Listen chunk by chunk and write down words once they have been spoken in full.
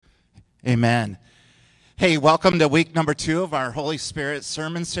Amen. Hey, welcome to week number 2 of our Holy Spirit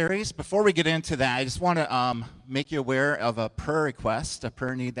sermon series. Before we get into that, I just want to make you aware of a prayer request, a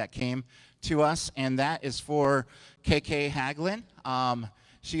prayer need that came to us, and that is for KK Haglin.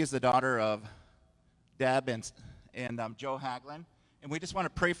 She is the daughter of Deb and Joe Haglin, and we just want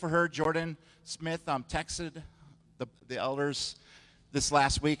to pray for her. Jordan Smith texted the elders this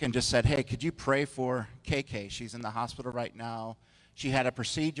last week and just said, hey, could you pray for KK? She's in the hospital right now. She had a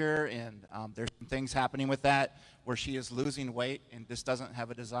procedure, and there's some things happening with that where she is losing weight and just doesn't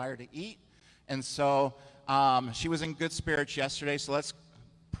have a desire to eat. And so she was in good spirits yesterday, so let's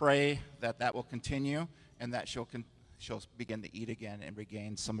pray that that will continue and that she'll begin to eat again and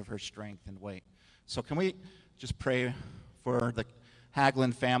regain some of her strength and weight. So can we just pray for the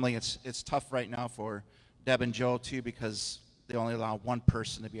Haglin family? It's tough right now for Deb and Joe, too, because they only allow one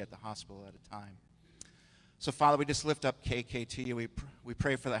person to be at the hospital at a time. So, Father, we just lift up KK to you. We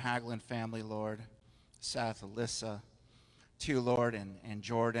pray for the Haglin family, Lord. Seth, Alyssa, to you, Lord, and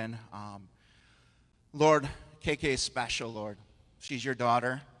Jordan. Lord, KK is special, Lord. She's your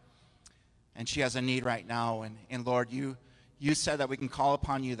daughter, and she has a need right now. And Lord, you said that we can call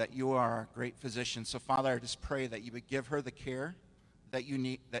upon you, that you are our great physician. So, Father, I just pray that you would give her the care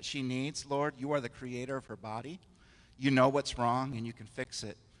that she needs, Lord. You are the creator of her body. You know what's wrong, and you can fix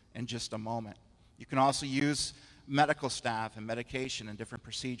it in just a moment. You can also use medical staff and medication and different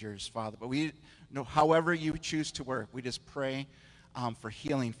procedures, Father. But we know however you choose to work, we just pray for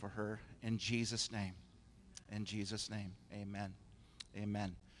healing for her in Jesus' name. In Jesus' name, amen.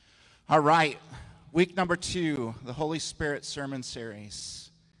 Amen. All right, week number 2, the Holy Spirit sermon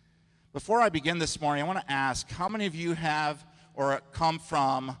series. Before I begin this morning, I want to ask, how many of you have or come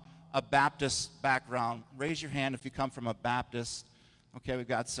from a Baptist background? Raise your hand if you come from a Baptist. Okay, we've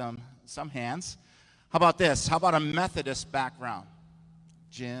got some hands. How about this? How about a Methodist background?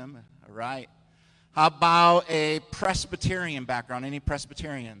 Jim, all right. How about a Presbyterian background? Any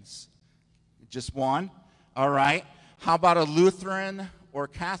Presbyterians? Just one? All right. How about a Lutheran or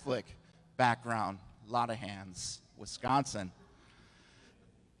Catholic background? A lot of hands. Wisconsin.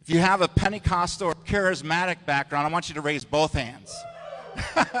 If you have a Pentecostal or charismatic background, I want you to raise both hands.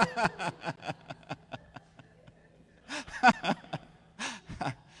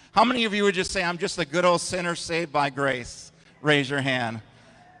 How many of you would just say, I'm just a good old sinner saved by grace? Raise your hand.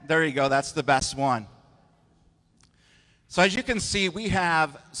 There you go. That's the best one. So as you can see, we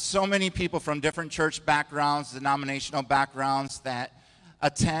have so many people from different church backgrounds, denominational backgrounds that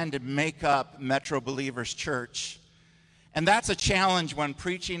attend and make up Metro Believers Church. And that's a challenge when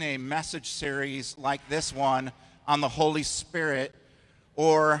preaching a message series like this one on the Holy Spirit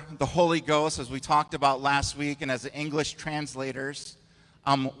or the Holy Ghost, as we talked about last week, and as the English translators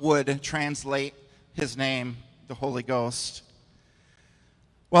would translate his name, the Holy Ghost.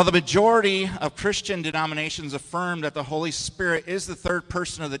 While the majority of Christian denominations affirm that the Holy Spirit is the third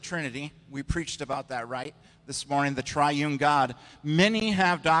person of the Trinity, we preached about that, right, this morning, the triune God, many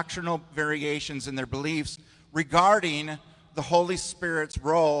have doctrinal variations in their beliefs regarding the Holy Spirit's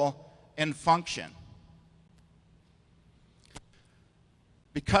role and function.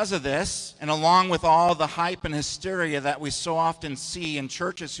 Because of this, and along with all the hype and hysteria that we so often see in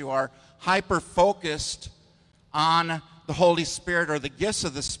churches who are hyper-focused on the Holy Spirit or the gifts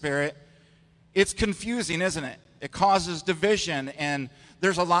of the Spirit, it's confusing, isn't it? It causes division, and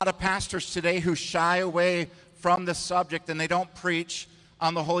there's a lot of pastors today who shy away from the subject and they don't preach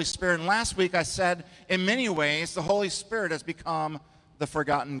on the Holy Spirit. And last week I said, in many ways, the Holy Spirit has become the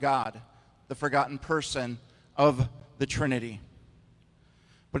forgotten God, the forgotten person of the Trinity.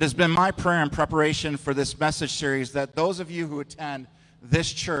 But it's been my prayer in preparation for this message series that those of you who attend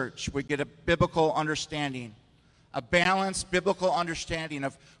this church would get a biblical understanding, a balanced biblical understanding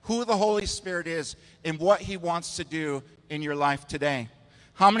of who the Holy Spirit is and what he wants to do in your life today.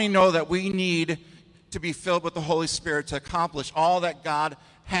 How many know that we need to be filled with the Holy Spirit to accomplish all that God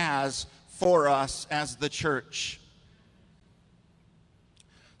has for us as the church?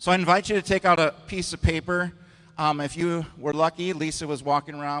 So I invite you to take out a piece of paper. If you were lucky, Lisa was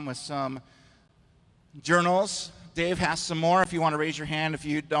walking around with some journals. Dave has some more. If you want to raise your hand, if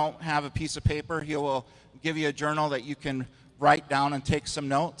you don't have a piece of paper, he will give you a journal that you can write down and take some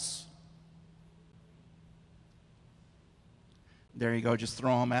notes. There you go. Just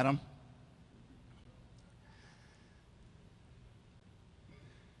throw them at him.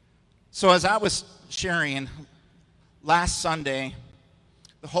 So as I was sharing last Sunday,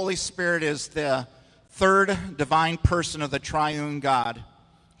 the Holy Spirit is the third divine person of the triune God.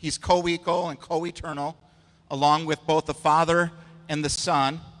 He's co-equal and co-eternal, along with both the Father and the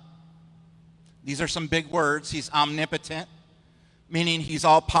Son. These are some big words. He's omnipotent, meaning he's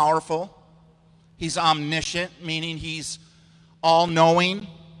all powerful. He's omniscient, meaning he's all knowing.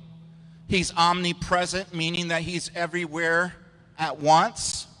 He's omnipresent, meaning that he's everywhere at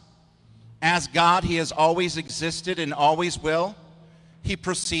once. As God, he has always existed and always will. He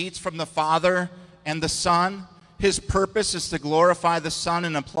proceeds from the Father and the Son. His purpose is to glorify the Son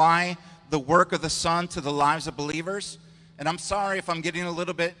and apply the work of the Son to the lives of believers. And I'm sorry if I'm getting a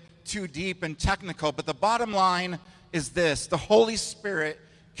little bit too deep and technical, but the bottom line is this: the Holy Spirit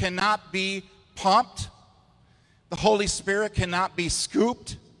cannot be pumped. The Holy Spirit cannot be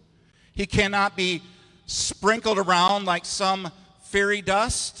scooped. He cannot be sprinkled around like some fairy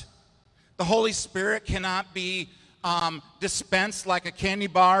dust. The Holy Spirit cannot be dispensed like a candy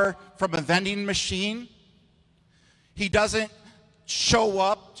bar from a vending machine. He doesn't show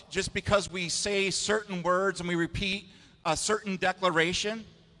up just because we say certain words and we repeat a certain declaration.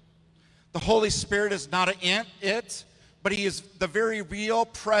 The Holy Spirit is not an it, but he is the very real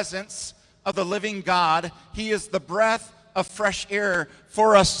presence of the living God. He is the breath of fresh air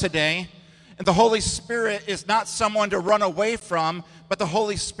for us today. And the Holy Spirit is not someone to run away from, but the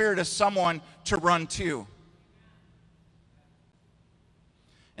Holy Spirit is someone to run to.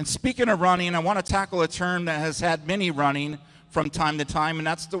 And speaking of running, I want to tackle a term that has had many running from time to time, and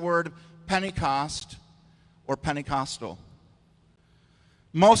that's the word Pentecost or Pentecostal.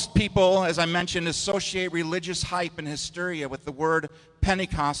 Most people, as I mentioned, associate religious hype and hysteria with the word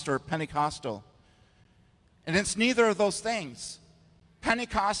Pentecost or Pentecostal. And it's neither of those things.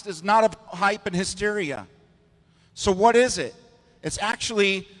 Pentecost is not about hype and hysteria. So what is it? It's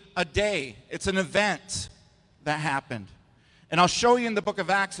actually a day. It's an event that happened. And I'll show you in the book of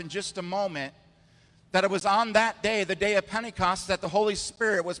Acts in just a moment that it was on that day, the day of Pentecost, that the Holy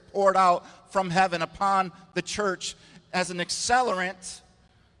Spirit was poured out from heaven upon the church as an accelerant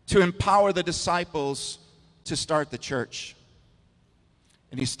to empower the disciples to start the church.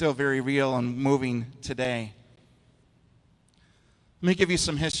 And he's still very real and moving today. Let me give you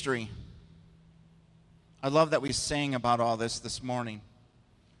some history. I love that we sang about all this morning.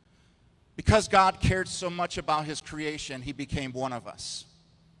 Because God cared so much about his creation, he became one of us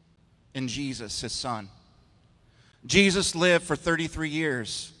in Jesus, his son. Jesus lived for 33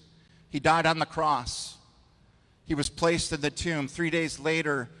 years. He died on the cross. He was placed in the tomb. 3 days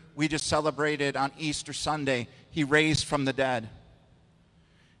later, we just celebrated on Easter Sunday, he raised from the dead.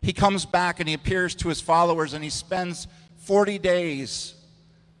 He comes back and he appears to his followers and he spends 40 days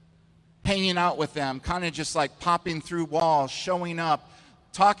hanging out with them, kind of just like popping through walls, showing up,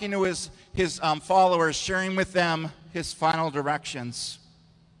 talking to his followers, sharing with them his final directions.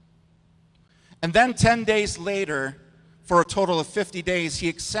 And then 10 days later, for a total of 50 days, he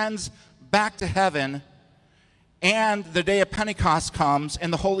ascends back to heaven, and the day of Pentecost comes,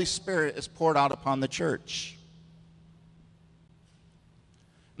 and the Holy Spirit is poured out upon the church.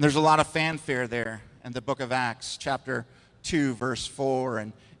 And there's a lot of fanfare there in the book of Acts, chapter 2, verse 4,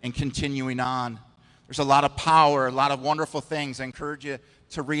 and continuing on. There's a lot of power, a lot of wonderful things. I encourage you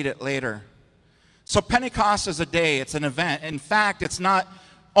to read it later. So Pentecost is a day, it's an event. In fact, it's not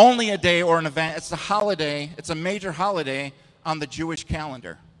only a day or an event, it's a holiday, it's a major holiday on the Jewish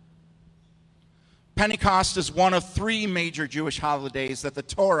calendar. Pentecost is one of 3 major Jewish holidays that the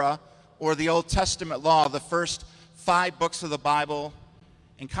Torah, or the Old Testament law, the first 5 books of the Bible,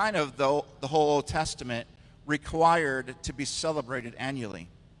 and kind of the whole Old Testament, required to be celebrated annually.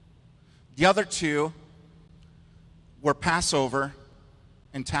 The other 2 were Passover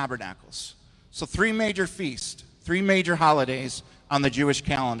and Tabernacles. So 3 major feasts, 3 major holidays on the Jewish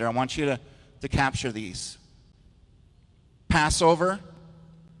calendar. I want you to capture these. Passover,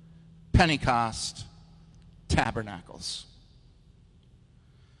 Pentecost, Tabernacles.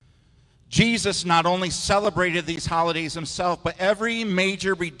 Jesus not only celebrated these holidays himself, but every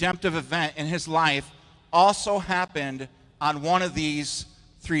major redemptive event in his life also happened on one of these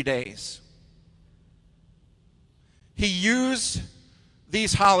 3 days. He used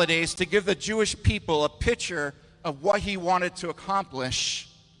these holidays to give the Jewish people a picture of what he wanted to accomplish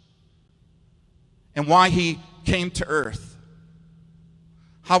and why he came to earth.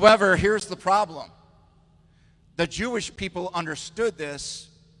 However, here's the problem. The Jewish people understood this,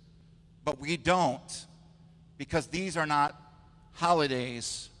 but we don't, because these are not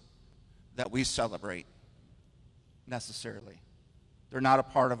holidays that we celebrate necessarily. They're not a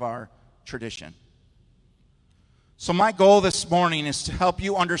part of our tradition. So my goal this morning is to help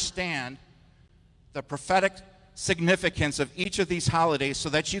you understand the prophetic significance of each of these holidays so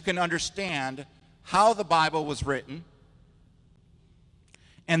that you can understand how the Bible was written.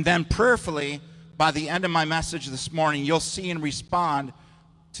 And then prayerfully, by the end of my message this morning, you'll see and respond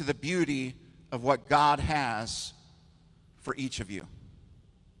to the beauty of what God has for each of you.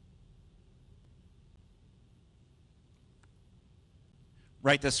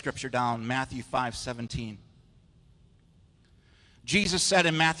 Write this scripture down, Matthew 5:17. Jesus said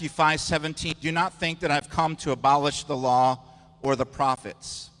in Matthew 5:17, "Do not think that I've come to abolish the law or the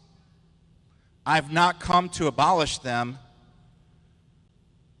prophets. I've not come to abolish them,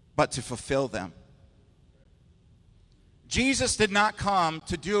 but to fulfill them." Jesus did not come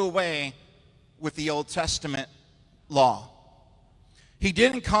to do away with the Old Testament law. He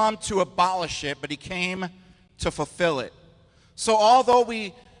didn't come to abolish it, but he came to fulfill it. So although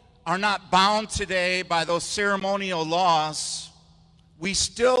we are not bound today by those ceremonial laws, we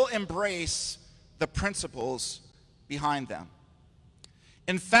still embrace the principles behind them.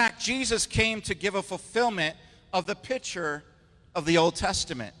 In fact, Jesus came to give a fulfillment of the picture of the Old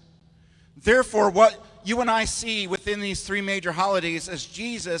Testament. Therefore, what you and I see within these three major holidays is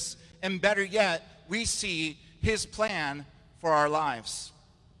Jesus, and better yet, we see his plan for our lives.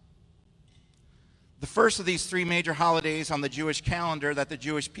 The first of these three major holidays on the Jewish calendar that the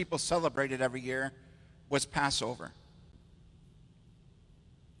Jewish people celebrated every year was Passover.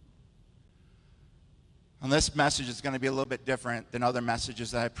 And this message is going to be a little bit different than other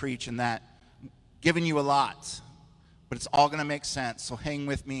messages that I preach, in that I'm giving you a lot, but it's all going to make sense. So hang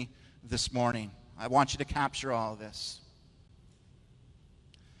with me this morning. I want you to capture all of this.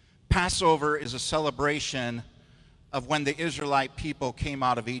 Passover is a celebration of when the Israelite people came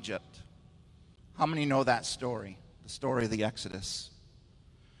out of Egypt. How many know that story? The story of the Exodus.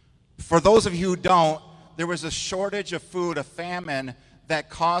 For those of you who don't, there was a shortage of food, a famine that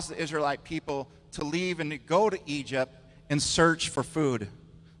caused the Israelite people to leave and to go to Egypt and search for food.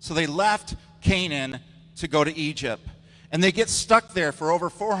 So they left Canaan to go to Egypt. And they get stuck there for over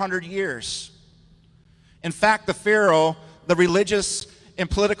 400 years. In fact, the Pharaoh, the religious and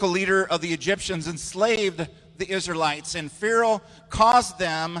political leader of the Egyptians, enslaved the Israelites. And Pharaoh caused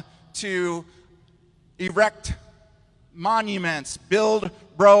them to erect monuments, build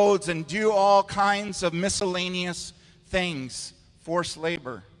roads, and do all kinds of miscellaneous things, forced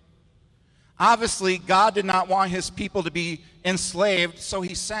labor. Obviously, God did not want his people to be enslaved, so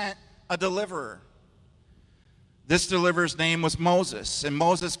he sent a deliverer. This deliverer's name was Moses, and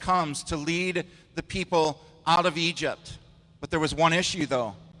Moses comes to lead the people out of Egypt. But there was one issue,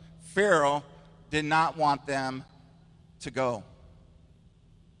 though. Pharaoh did not want them to go.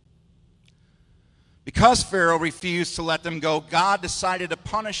 Because Pharaoh refused to let them go, God decided to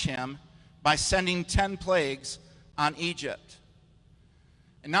punish him by sending 10 plagues on Egypt.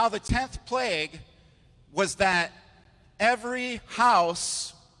 And now the 10th plague was that every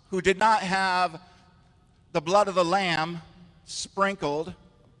house who did not have the blood of the lamb sprinkled,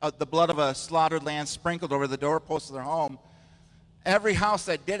 the blood of a slaughtered lamb sprinkled over the doorposts of their home, every house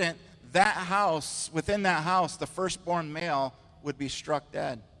that didn't, that house, within that house, the firstborn male would be struck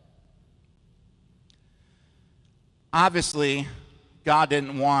dead. Obviously, God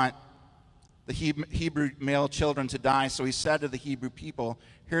didn't want the Hebrew male children to die, so he said to the Hebrew people,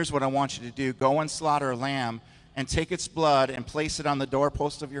 "Here's what I want you to do. Go and slaughter a lamb and take its blood and place it on the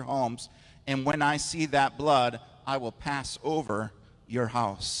doorpost of your homes, and when I see that blood, I will pass over your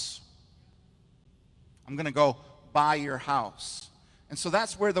house." I'm going to go by your house. And so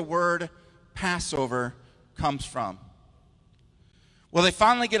that's where the word Passover comes from. Well, they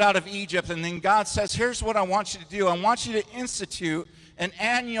finally get out of Egypt, and then God says, here's what I want you to do. I want you to institute an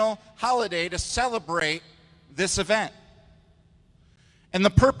annual holiday to celebrate this event. And the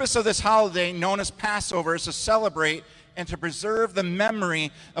purpose of this holiday, known as Passover, is to celebrate and to preserve the memory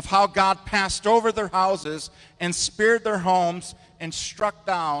of how God passed over their houses and spared their homes and struck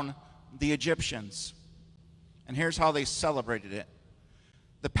down the Egyptians. And here's how they celebrated it.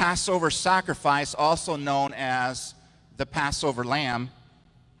 The Passover sacrifice, also known as the Passover lamb,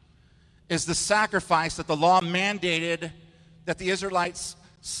 is the sacrifice that the law mandated that the Israelites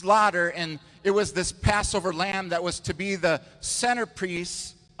slaughter, and it was this Passover lamb that was to be the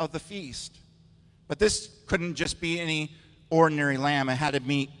centerpiece of the feast. But this couldn't just be any ordinary lamb. It had to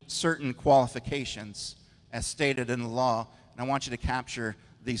meet certain qualifications as stated in the law, and I want you to capture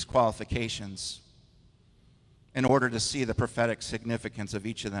these qualifications in order to see the prophetic significance of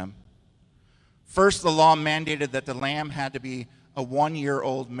each of them. First, the law mandated that the lamb had to be a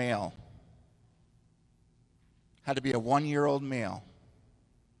 1-year-old male. Had to be a 1-year-old male.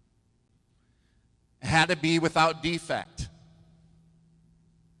 It had to be without defect.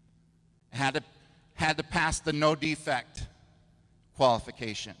 It had to pass the no defect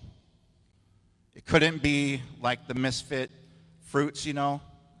qualification. It couldn't be like the misfit fruits, you know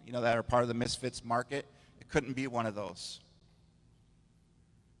that are part of the misfits market. It couldn't be one of those.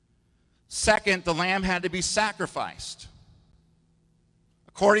 Second, the lamb had to be sacrificed.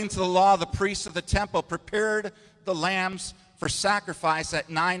 According to the law, the priests of the temple prepared the lambs for sacrifice at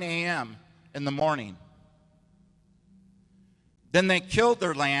 9 a.m. in the morning. Then they killed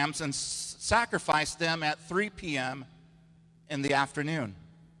their lambs and sacrificed them at 3 p.m. in the afternoon.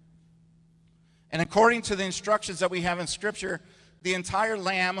 And according to the instructions that we have in Scripture, the entire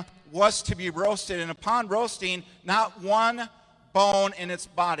lamb was to be roasted, and upon roasting, not one bone in its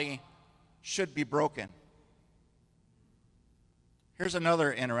body should be broken. Here's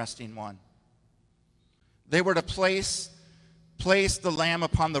another interesting one. They were to place the lamb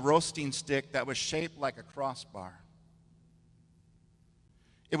upon the roasting stick that was shaped like a crossbar.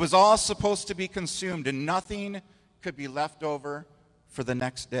 It was all supposed to be consumed, and nothing could be left over for the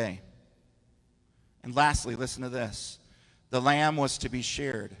next day. And lastly, listen to this. The lamb was to be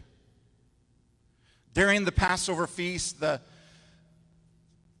shared. During the Passover feast, the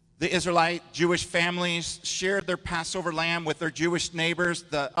Israelite Jewish families shared their Passover lamb with their Jewish neighbors,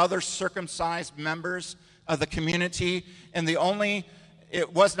 the other circumcised members of the community, and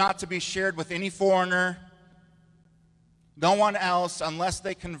it was not to be shared with any foreigner, no one else, unless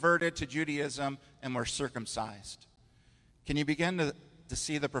they converted to Judaism and were circumcised. Can you begin to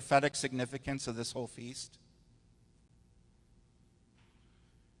see the prophetic significance of this whole feast?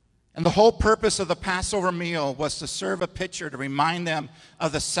 And the whole purpose of the Passover meal was to serve a picture to remind them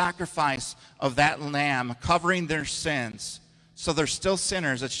of the sacrifice of that lamb covering their sins. So they're still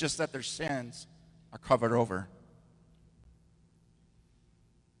sinners, it's just that their sins are covered over.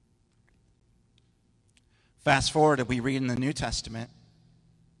 Fast forward, and we read in the New Testament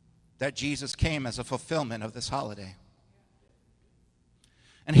that Jesus came as a fulfillment of this holiday.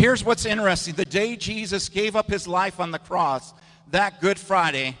 And here's what's interesting. The day Jesus gave up his life on the cross, that Good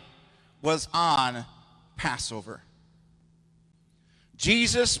Friday, was on Passover.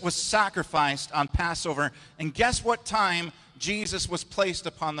 Jesus was sacrificed on Passover, and guess what time Jesus was placed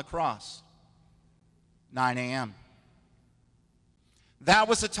upon the cross? 9 a.m. That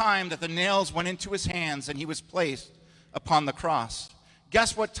was the time that the nails went into his hands and he was placed upon the cross.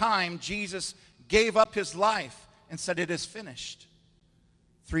 Guess what time Jesus gave up his life and said, "It is finished"?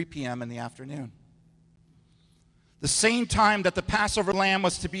 3 p.m. in the afternoon. The same time that the Passover lamb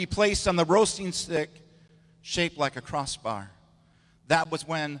was to be placed on the roasting stick shaped like a crossbar. That was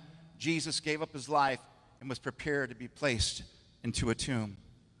when Jesus gave up his life and was prepared to be placed into a tomb.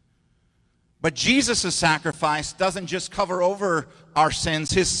 But Jesus' sacrifice doesn't just cover over our sins.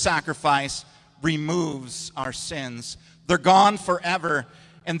 His sacrifice removes our sins. They're gone forever.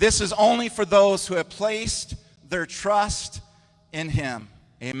 And this is only for those who have placed their trust in him.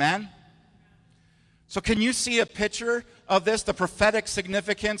 Amen? So can you see a picture of this, the prophetic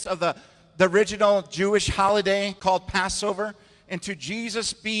significance of the original Jewish holiday called Passover, and to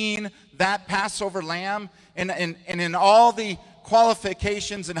Jesus being that Passover lamb, and in all the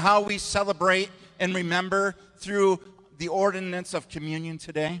qualifications and how we celebrate and remember through the ordinance of communion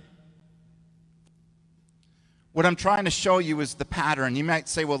today? What I'm trying to show you is the pattern. You might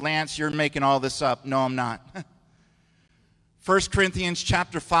say, "Well, Lance, you're making all this up." No, I'm not. 1 Corinthians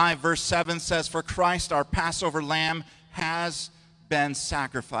chapter 5, verse 7 says, "For Christ, our Passover lamb, has been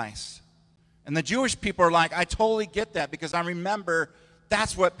sacrificed." And the Jewish people are like, "I totally get that, because I remember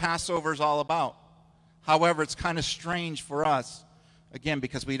that's what Passover is all about." However, it's kind of strange for us, again,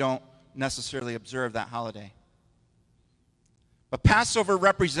 because we don't necessarily observe that holiday. But Passover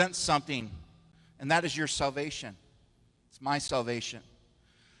represents something, and that is your salvation. It's my salvation.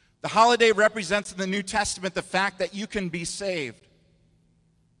 The holiday represents in the New Testament the fact that you can be saved.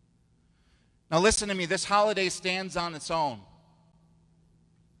 Now listen to me, this holiday stands on its own.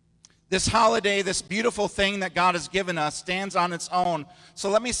 This holiday, this beautiful thing that God has given us, stands on its own. So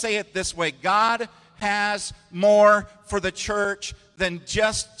let me say it this way: God has more for the church than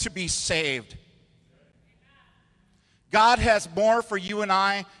just to be saved. God has more for you and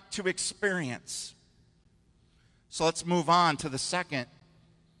I to experience. So let's move on to the second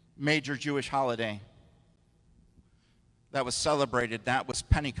major Jewish holiday that was celebrated. That was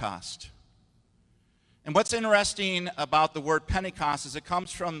Pentecost. And what's interesting about the word Pentecost is it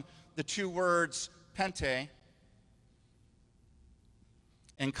comes from the two words pente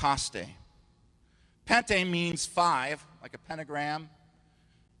and koste. Pente means 5, like a pentagram.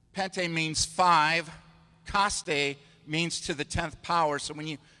 Pente means 5. Koste means to the 10th power. So when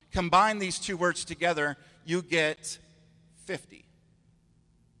you combine these two words together, you get 50.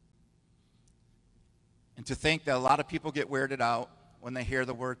 And to think that a lot of people get weirded out when they hear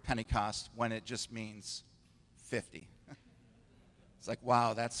the word Pentecost when it just means 50. It's like,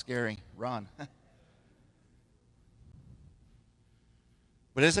 wow, that's scary. Run.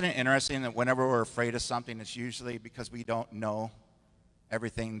 But isn't it interesting that whenever we're afraid of something, it's usually because we don't know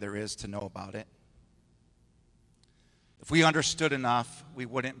everything there is to know about it. If we understood enough, we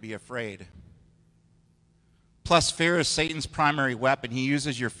wouldn't be afraid. Plus, fear is Satan's primary weapon. He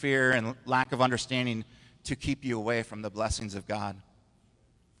uses your fear and lack of understanding to keep you away from the blessings of God.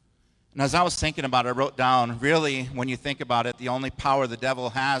 And as I was thinking about it, I wrote down, really, when you think about it, the only power the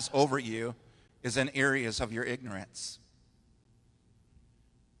devil has over you is in areas of your ignorance.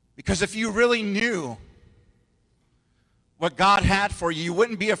 Because if you really knew what God had for you, you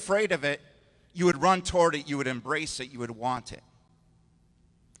wouldn't be afraid of it. You would run toward it. You would embrace it. You would want it.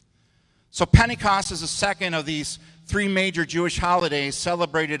 So Pentecost is the second of these three major Jewish holidays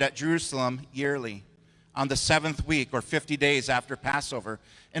celebrated at Jerusalem yearly on the 7th week or 50 days after Passover.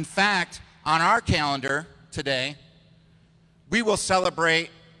 In fact, on our calendar today, we will celebrate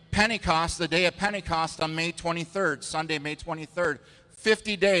Pentecost, the day of Pentecost, on May 23rd, Sunday, May 23rd,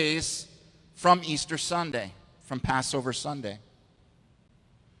 50 days from Easter Sunday, from Passover Sunday.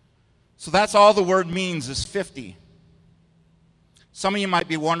 So that's all the word means is 50. Some of you might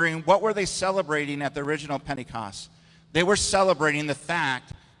be wondering, what were they celebrating at the original Pentecost? They were celebrating the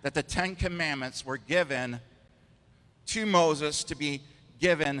fact that the 10 Commandments were given to Moses to be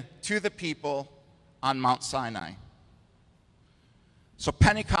given to the people on Mount Sinai. So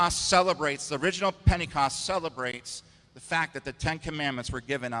Pentecost celebrates, the original Pentecost celebrates the fact that the 10 Commandments were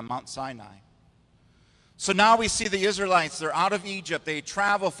given on Mount Sinai. So now we see the Israelites, they're out of Egypt. They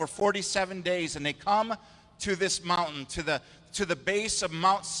travel for 47 days and they come to this mountain, to the base of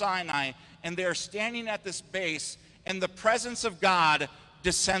Mount Sinai, and they're standing at this base and the presence of God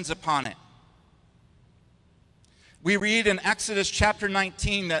descends upon it. We read in Exodus chapter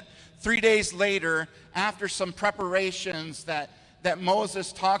 19 that 3 days later, after some preparations that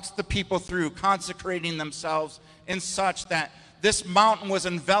Moses talks the people through, consecrating themselves and such, that this mountain was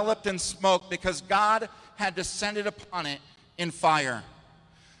enveloped in smoke because God had descended upon it in fire.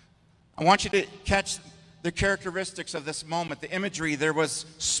 I want you to catch the characteristics of this moment, the imagery. There was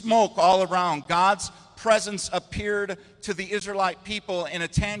smoke all around. God's presence appeared to the Israelite people in a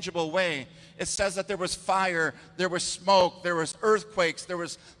tangible way. It says that there was fire, there was smoke, there was earthquakes, there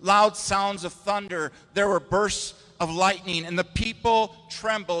was loud sounds of thunder, there were bursts of lightning, and the people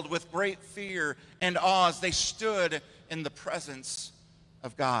trembled with great fear and awe as they stood in the presence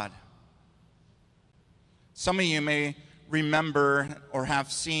of God. Some of you may remember or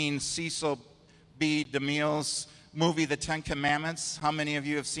have seen Cecil B. DeMille's movie, The 10 Commandments. How many of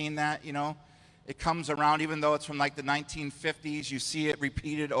you have seen that? You know, it comes around, even though it's from like the 1950s, you see it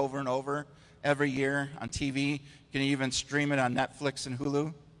repeated over and over every year on TV. You can even stream it on Netflix and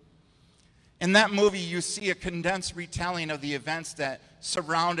Hulu. In that movie, you see a condensed retelling of the events that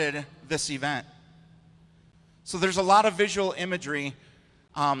surrounded this event. So there's a lot of visual imagery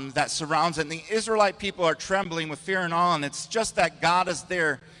that surrounds it. And the Israelite people are trembling with fear and awe, and it's just that God is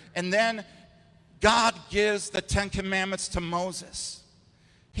there. And then God gives the 10 Commandments to Moses.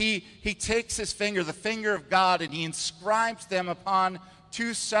 He takes his finger, the finger of God, and he inscribes them upon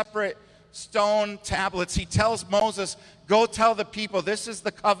two separate stone tablets. He tells Moses, go tell the people, this is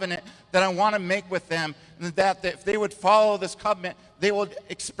the covenant that I want to make with them, and that if they would follow this covenant, they will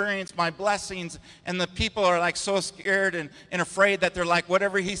experience my blessings. And the people are like so scared and afraid that they're like,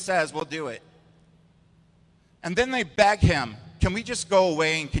 whatever he says, we'll do it. And then they beg him, can we just go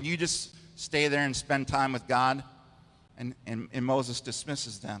away and can you just stay there and spend time with God? And Moses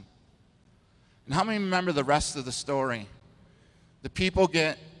dismisses them. And how many remember the rest of the story? The people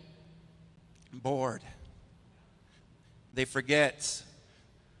get bored. They forget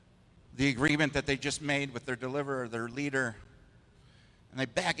the agreement that they just made with their deliverer, their leader. And they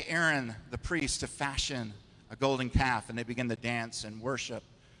beg Aaron, the priest, to fashion a golden calf, and they begin to dance and worship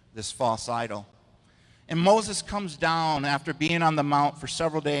this false idol. And Moses comes down after being on the mount for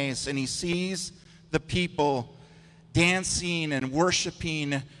several days, and he sees the people dancing and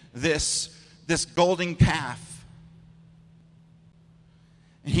worshiping this golden calf.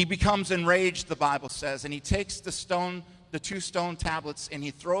 And he becomes enraged, the Bible says, and he takes the two stone tablets, and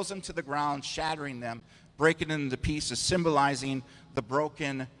he throws them to the ground, shattering them, breaking them into pieces, symbolizing the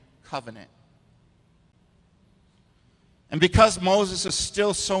broken covenant. And because Moses is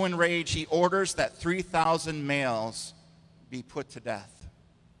still so enraged, he orders that 3,000 males be put to death.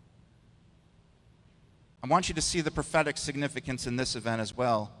 I want you to see the prophetic significance in this event as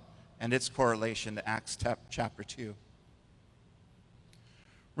well, and its correlation to Acts chapter 2.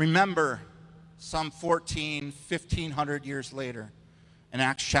 Remember, some 1,500 years later, in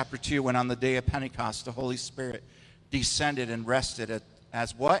Acts chapter 2, when on the day of Pentecost, the Holy Spirit descended and rested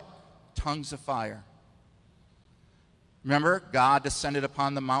as what? Tongues of fire. Remember, God descended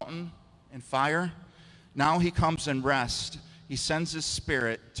upon the mountain in fire. Now he comes and rests. he sends his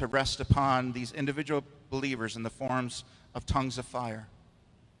Spirit to rest upon these individual believers in the forms of tongues of fire.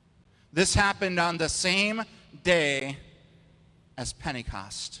 This happened on the same day as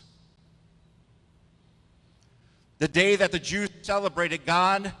Pentecost. The day that the Jews celebrated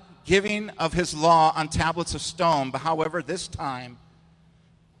God giving of his law on tablets of stone. But however, this time,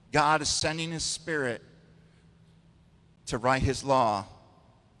 God is sending his Spirit to write his law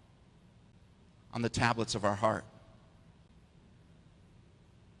on the tablets of our heart.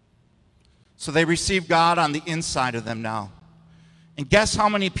 So they receive God on the inside of them now. And guess how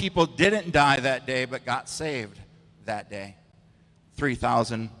many people didn't die that day but got saved that day?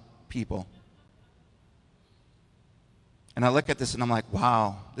 3,000 people. And I look at this and I'm like,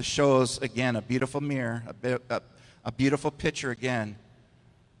 wow, this shows, again, a beautiful mirror, a beautiful picture, again,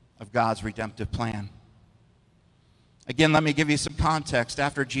 of God's redemptive plan. Again, let me give you some context.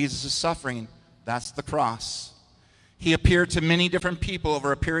 After Jesus' suffering, that's the cross. He appeared to many different people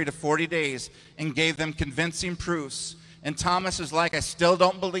over a period of 40 days and gave them convincing proofs. And Thomas is like, I still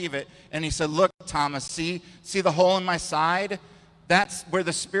don't believe it. And he said, look, Thomas, see the hole in my side? That's where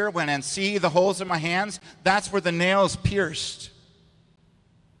the Spirit went in. See the holes in my hands? That's where the nails pierced.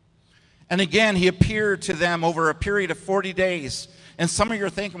 And again, he appeared to them over a period of 40 days. And some of you are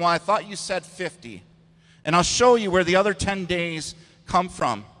thinking, well, I thought you said 50. And I'll show you where the other 10 days come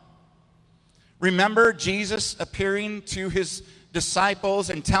from. Remember Jesus appearing to his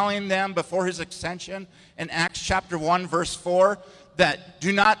disciples and telling them before his ascension in Acts chapter 1, verse 4, that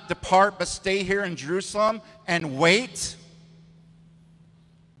do not depart but stay here in Jerusalem and wait,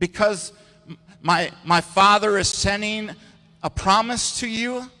 because my Father is sending a promise to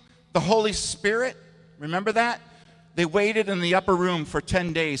you, the Holy Spirit. Remember that? They waited in the upper room for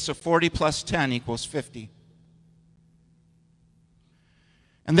 10 days, so 40 plus 10 equals 50.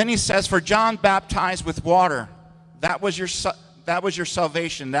 And then he says, for John baptized with water. That was your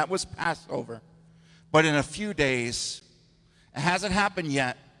salvation. That was Passover. But in a few days, it hasn't happened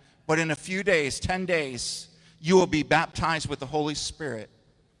yet, but in a few days, 10 days, you will be baptized with the Holy Spirit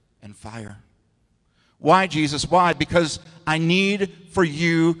and fire. Why, Jesus? Why? Because I need for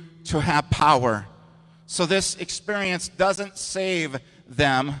you to have power. So this experience doesn't save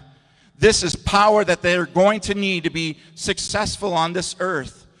them. This is power that they're going to need to be successful on this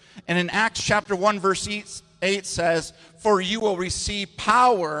earth. And in Acts chapter 1, verse 8 says, for you will receive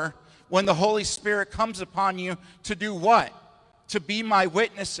power when the Holy Spirit comes upon you to do what? To be my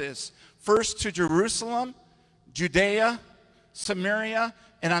witnesses. First to Jerusalem, Judea, Samaria,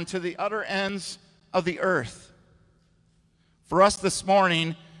 and unto the other ends of the earth. For us this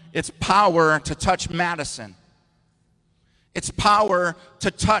morning, it's power to touch Madison. It's power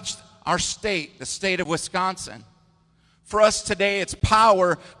to touch our state, the state of Wisconsin. For us today, it's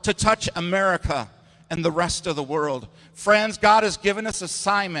power to touch America and the rest of the world. Friends, God has given us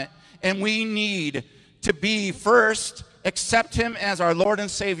assignment, and we need to be first, accept him as our Lord and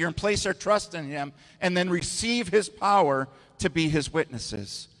Savior and place our trust in him, and then receive his power to be his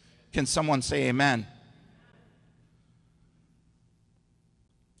witnesses. Can someone say amen?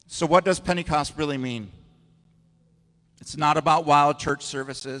 So what does Pentecost really mean? It's not about wild church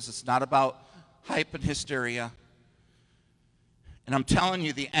services. It's not about hype and hysteria. And I'm telling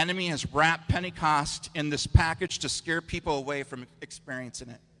you, the enemy has wrapped Pentecost in this package to scare people away from experiencing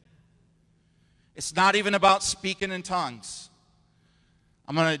it. It's not even about speaking in tongues.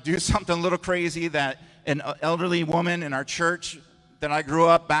 I'm going to do something a little crazy that an elderly woman in our church that I grew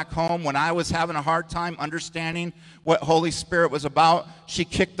up back home, when I was having a hard time understanding what Holy Spirit was about, she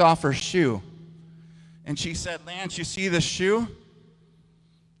kicked off her shoe. And she said, Lance, you see this shoe?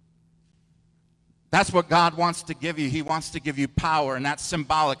 That's what God wants to give you. He wants to give you power, and that's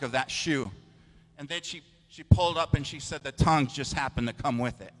symbolic of that shoe. And then she pulled up and she said the tongues just happened to come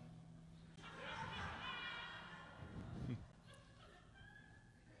with it.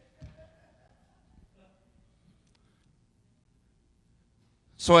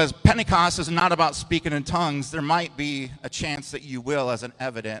 So as Pentecost is not about speaking in tongues, there might be a chance that you will as an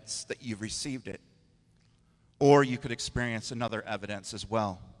evidence that you've received it. Or you could experience another evidence as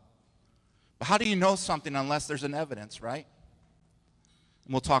well. But how do you know something unless there's an evidence, right?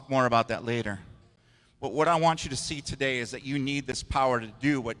 And we'll talk more about that later. But what I want you to see today is that you need this power to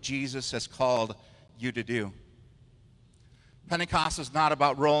do what Jesus has called you to do. Pentecost is not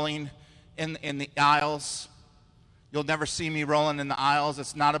about rolling in the aisles. You'll never see me rolling in the aisles.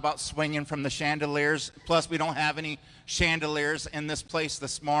 It's not about swinging from the chandeliers. Plus, we don't have any chandeliers in this place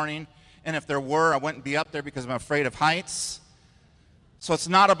this morning. And if there were, I wouldn't be up there because I'm afraid of heights. So it's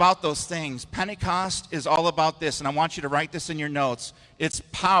not about those things. Pentecost is all about this, and I want you to write this in your notes. It's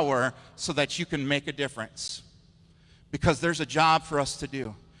power so that you can make a difference. because there's a job for us to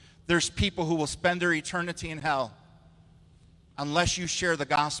do. There's people who will spend their eternity in hell unless you share the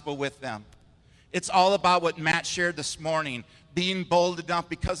gospel with them. It's all about what Matt shared this morning, being bold enough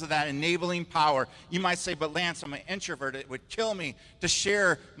because of that enabling power. You might say, but Lance, I'm an introvert. It would kill me to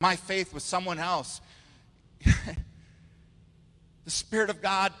share my faith with someone else. The Spirit of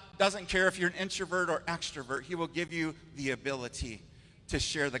God doesn't care if you're an introvert or extrovert. He will give you the ability to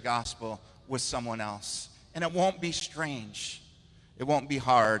share the gospel with someone else. And it won't be strange. It won't be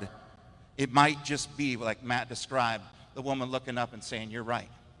hard. It might just be, like Matt described, the woman looking up and saying, you're right.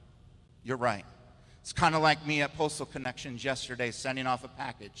 You're right. It's kind of like me at Postal Connections yesterday sending off a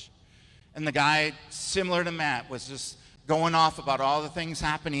package. And the guy, similar to Matt, was just going off about all the things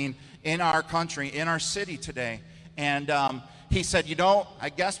happening in our country, in our city today. And he said, I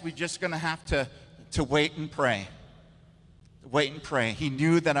guess we're just going to have to wait and pray. Wait and pray. He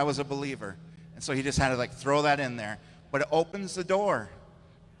knew that I was a believer. And so he just had to throw that in there. But it opens the door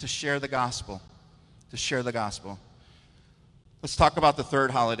to share the gospel. To share the gospel. Let's talk about the third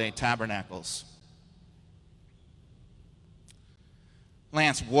holiday, Tabernacles.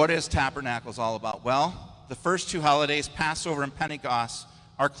 Lance, what is Tabernacles all about? Well, the first two holidays, Passover and Pentecost,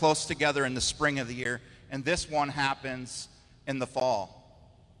 are close together in the spring of the year, and this one happens in the fall.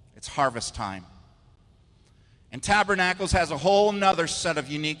 It's harvest time. And Tabernacles has a whole nother set of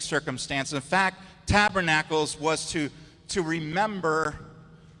unique circumstances. In fact, Tabernacles was to remember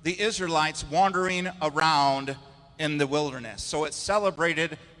the Israelites wandering around in the wilderness. So it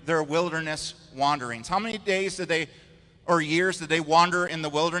celebrated their wilderness wanderings. How many days or years did they wander in the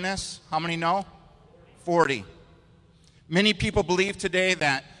wilderness? How many know? 40. Many people believe today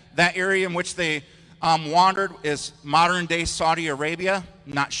that that area in which they wandered is modern-day Saudi Arabia.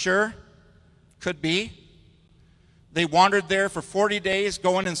 Not sure. Could be. They wandered there for 40 days,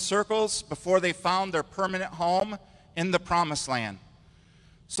 going in circles before they found their permanent home in the Promised Land.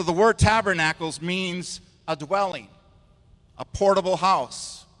 So the word tabernacles means a dwelling, a portable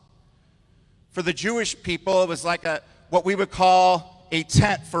house. For the Jewish people, it was like what we would call a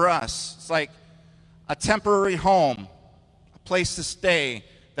tent for us. It's like a temporary home, a place to stay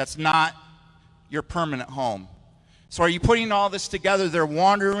that's not your permanent home. So are you putting all this together? They're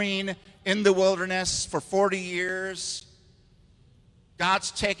wandering in the wilderness for 40 years.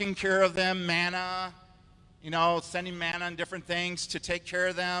 God's taking care of them, manna, sending manna and different things to take care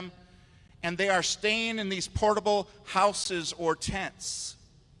of them. And they are staying in these portable houses or tents.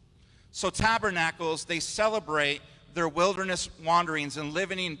 So tabernacles, they celebrate their wilderness wanderings and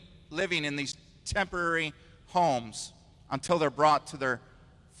living in these temporary homes until they're brought to their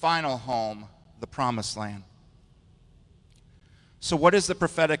final home, the Promised Land. So what is the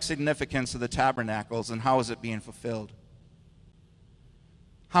prophetic significance of the tabernacles, and how is it being fulfilled?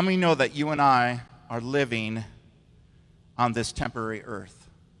 How many know that you and I are living on this temporary earth?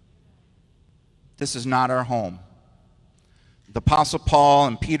 This is not our home. The Apostle Paul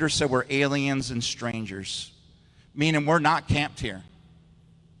and Peter said we're aliens and strangers, meaning we're not camped here.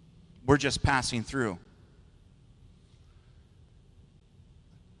 We're just passing through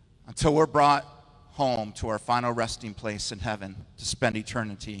until we're brought home to our final resting place in heaven to spend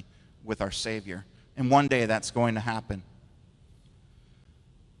eternity with our Savior. And one day that's going to happen.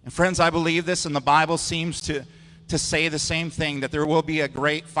 And friends, I believe this, and the Bible seems to say the same thing, that there will be a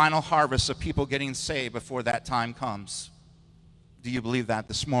great final harvest of people getting saved before that time comes. Do you believe that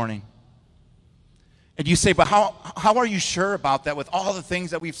this morning? And you say, but how are you sure about that with all the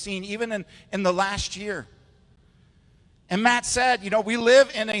things that we've seen, even in the last year? And Matt said, we live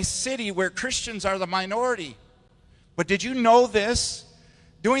in a city where Christians are the minority. But did you know this?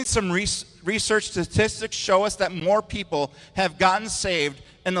 Doing some research statistics show us that more people have gotten saved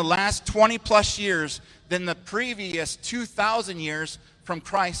in the last 20 plus years than the previous 2,000 years from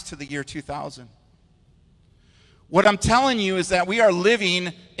Christ to the year 2000. What I'm telling you is that we are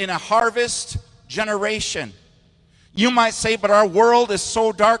living in a harvest generation. You might say, but our world is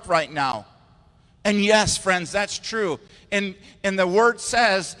so dark right now. And yes, friends, that's true. And the word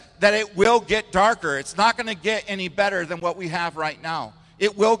says that it will get darker. It's not going to get any better than what we have right now.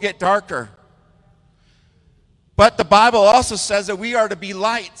 It will get darker. But the Bible also says that we are to be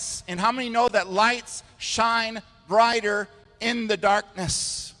lights. And how many know that lights shine brighter in the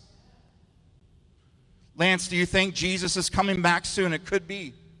darkness? Lance, do you think Jesus is coming back soon? It could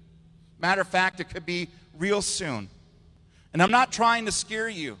be. Matter of fact, it could be real soon. And I'm not trying to scare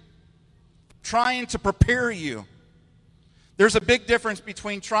you. I'm trying to prepare you. There's a big difference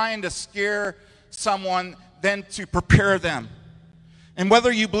between trying to scare someone than to prepare them. And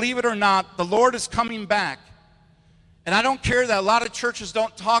whether you believe it or not, the Lord is coming back. And I don't care that a lot of churches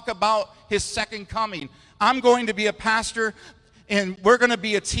don't talk about his second coming. I'm going to be a pastor, and we're going to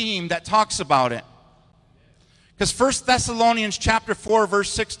be a team that talks about it. Because 1 Thessalonians chapter 4,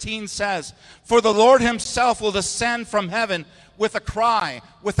 verse 16 says, "For the Lord himself will descend from heaven with a cry,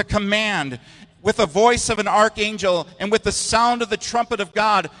 with a command, with the voice of an archangel, and with the sound of the trumpet of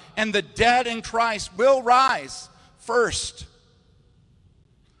God, and the dead in Christ will rise first."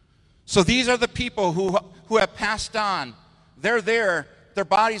 So these are the people who have passed on. They're there. Their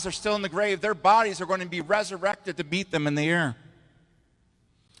bodies are still in the grave. Their bodies are going to be resurrected to meet them in the air.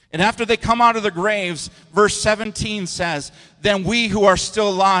 And after they come out of the graves, verse 17 says, "Then we who are still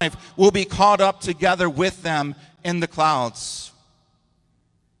alive will be caught up together with them in the clouds."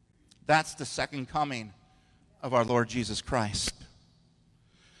 That's the second coming of our Lord Jesus Christ.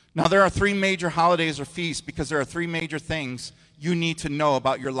 Now, there are three major holidays or feasts because there are three major things you need to know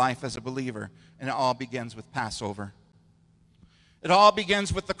about your life as a believer. And it all begins with Passover. It all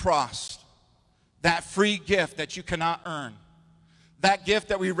begins with the cross, that free gift that you cannot earn. That gift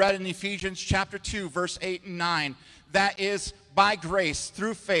that we read in Ephesians chapter 2, verse 8 and 9, that is by grace,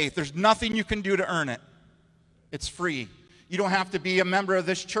 through faith. There's nothing you can do to earn it. It's free. You don't have to be a member of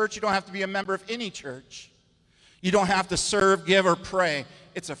this church. You don't have to be a member of any church. You don't have to serve, give, or pray.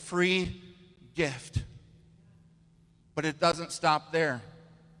 It's a free gift. But it doesn't stop there.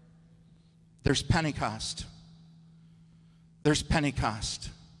 There's Pentecost. There's Pentecost.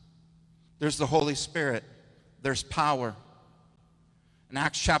 There's the Holy Spirit. There's power. And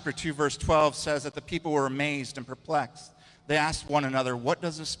Acts chapter 2, verse 12 says that the people were amazed and perplexed. They asked one another, "What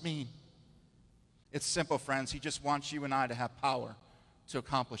does this mean?" It's simple, friends. He just wants you and I to have power to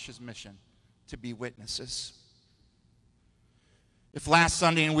accomplish his mission, to be witnesses. If last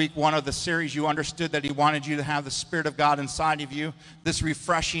Sunday in week 1 of the series you understood that he wanted you to have the Spirit of God inside of you, this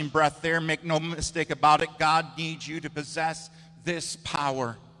refreshing breath there, make no mistake about it, God needs you to possess this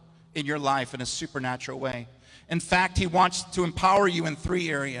power in your life in a supernatural way. In fact, he wants to empower you in 3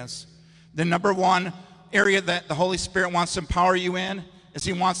 areas. The number one area that the Holy Spirit wants to empower you in is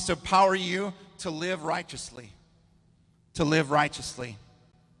he wants to empower you to live righteously. To live righteously.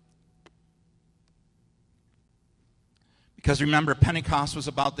 Because remember, Pentecost was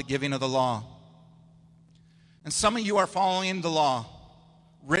about the giving of the law. And some of you are following the law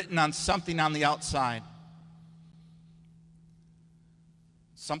written on something on the outside.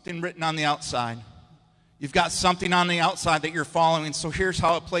 Something written on the outside. You've got something on the outside that you're following. So here's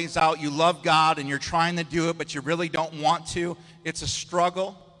how it plays out. You love God and you're trying to do it, but you really don't want to. It's a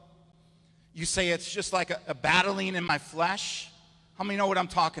struggle. You say it's just like a battling in my flesh. How many know what I'm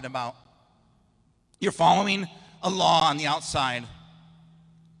talking about? You're following a law on the outside.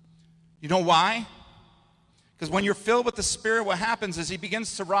 You know why? Because when you're filled with the Spirit, what happens is he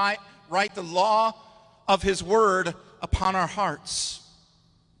begins to write the law of his word upon our hearts.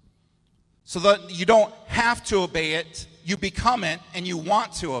 So that you don't have to obey it, you become it, and you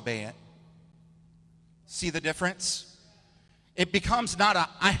want to obey it. See the difference? It becomes not a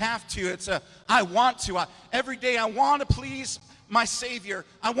I have to, it's a I want to. Every day I want to please my Savior.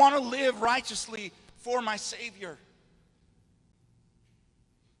 I want to live righteously for my Savior.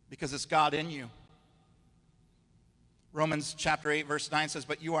 Because it's God in you. Romans chapter 8, verse 9 says,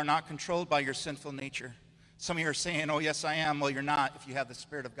 "But you are not controlled by your sinful nature." Some of you are saying, "Oh, yes, I am." Well, you're not if you have the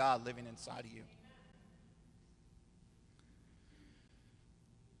Spirit of God living inside of you.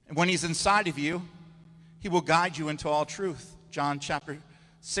 And when he's inside of you, he will guide you into all truth. John chapter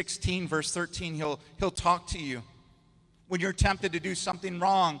 16, verse 13, he'll talk to you. When you're tempted to do something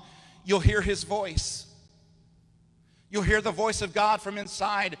wrong, you'll hear his voice. You'll hear the voice of God from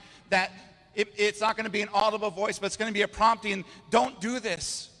inside that it's not going to be an audible voice, but it's going to be a prompting. Don't do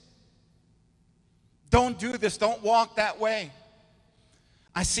this. Don't do this. Don't walk that way.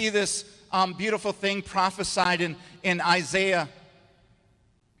 I see this beautiful thing prophesied in Isaiah.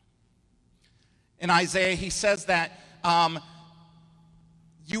 In Isaiah, he says that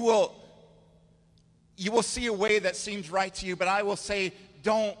you will see a way that seems right to you, but I will say,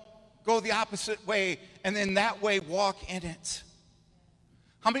 don't go the opposite way, and in that way walk in it.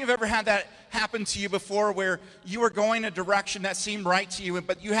 How many have ever had that happen to you before where you were going a direction that seemed right to you,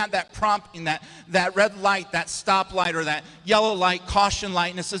 but you had that prompting, that red light, that stop light, or that yellow light, caution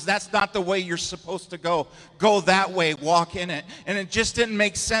light, and it says that's not the way you're supposed to go. Go that way, walk in it. And it just didn't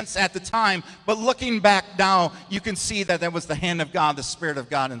make sense at the time, but looking back now, you can see that that was the hand of God, the Spirit of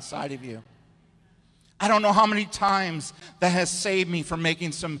God inside of you. I don't know how many times that has saved me from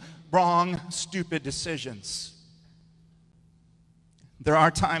making some wrong, stupid decisions. There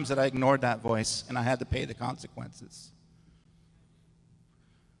are times that I ignored that voice and I had to pay the consequences.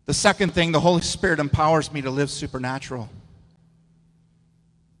 The second thing, the Holy Spirit empowers me to live supernatural.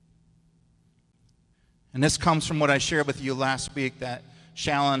 And this comes from what I shared with you last week that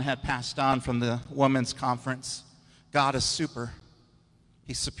Shallon had passed on from the women's conference. God is super.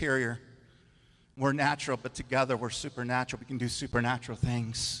 He's superior. We're natural, but together we're supernatural. We can do supernatural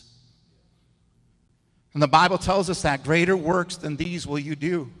things. And the Bible tells us that greater works than these will you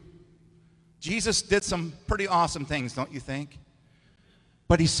do. Jesus did some pretty awesome things, don't you think?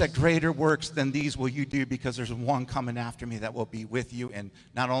 But he said, greater works than these will you do, because there's one coming after me that will be with you, and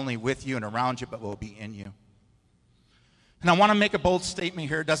not only with you and around you, but will be in you. And I want to make a bold statement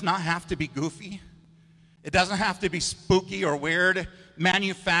here. It does not have to be goofy. It doesn't have to be spooky or weird,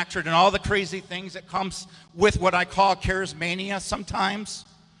 manufactured, and all the crazy things that comes with what I call charismania sometimes,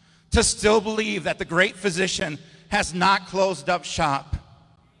 to still believe that the great physician has not closed up shop.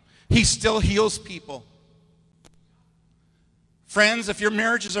 He still heals people. Friends, if your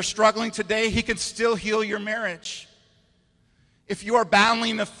marriages are struggling today, he can still heal your marriage. If you are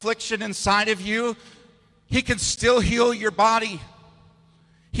battling affliction inside of you, he can still heal your body.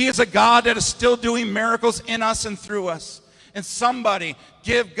 He is a God that is still doing miracles in us and through us. And somebody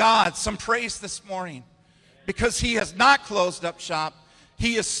give God some praise this morning, because he has not closed up shop.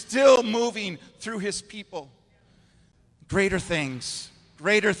 He is still moving through his people. Greater things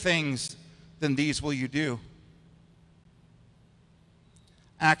than these will you do.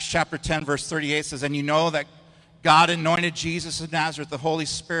 Acts chapter 10, verse 38 says, and you know that God anointed Jesus of Nazareth, the Holy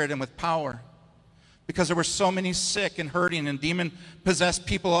Spirit, and with power. Because there were so many sick and hurting and demon-possessed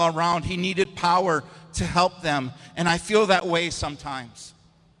people all around, he needed power to help them. And I feel that way sometimes.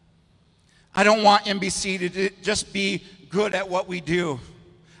 I don't want NBC to just be good at what we do.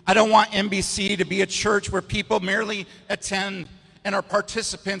 I don't want NBC to be a church where people merely attend and are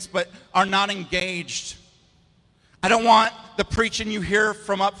participants but are not engaged. I don't want the preaching you hear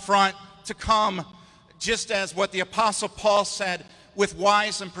from up front to come just as what the Apostle Paul said, with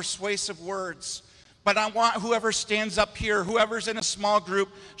wise and persuasive words. But I want whoever stands up here, whoever's in a small group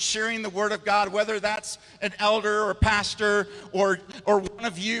sharing the Word of God, whether that's an elder or a pastor or one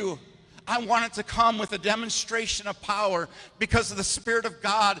of you, I want it to come with a demonstration of power, because the Spirit of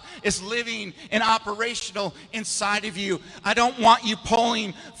God is living and operational inside of you. I don't want you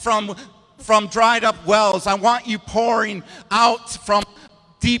pulling from dried up wells. I want you pouring out from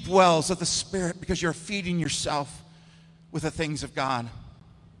deep wells of the Spirit, because you're feeding yourself with the things of God.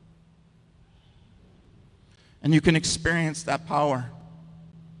 And you can experience that power.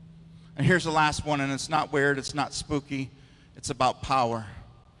 And here's the last one, and it's not weird, it's not spooky, it's about power.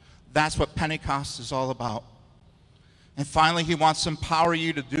 That's what Pentecost is all about. And finally, he wants to empower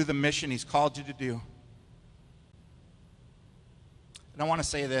you to do the mission he's called you to do. And I want to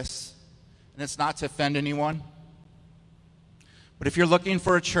say this, and it's not to offend anyone, but if you're looking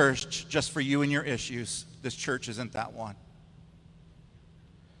for a church just for you and your issues, this church isn't that one.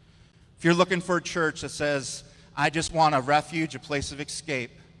 If you're looking for a church that says, I just want a refuge, a place of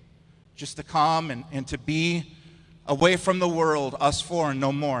escape, just to come and to be away from the world, us four and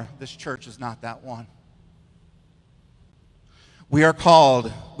no more, this church is not that one. We are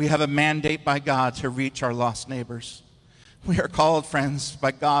called, we have a mandate by God to reach our lost neighbors. We are called, friends,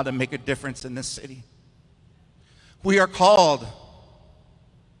 by God to make a difference in this city. We are called.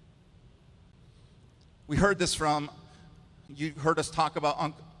 We heard this you heard us talk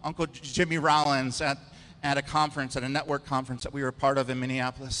about Uncle Jimmy Rollins at a conference, at a network conference that we were a part of in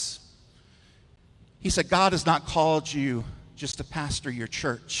Minneapolis. He said, God has not called you just to pastor your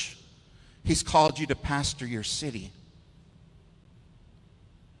church. He's called you to pastor your city.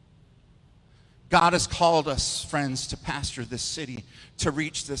 God has called us, friends, to pastor this city, to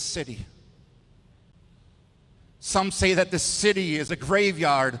reach this city. Some say that this city is a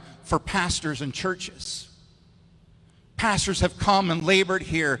graveyard for pastors and churches. Pastors have come and labored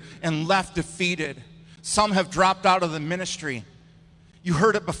here and left defeated. Some have dropped out of the ministry. You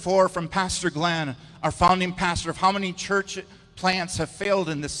heard it before from Pastor Glenn, our founding pastor, of how many church plants have failed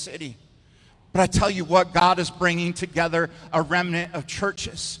in this city. But I tell you what, God is bringing together a remnant of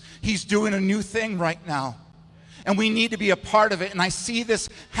churches. He's doing a new thing right now. And we need to be a part of it. And I see this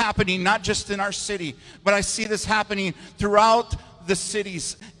happening not just in our city, but I see this happening throughout the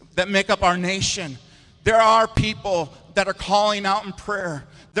cities that make up our nation. There are people that are calling out in prayer.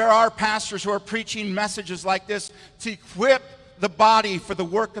 There are pastors who are preaching messages like this to equip the body for the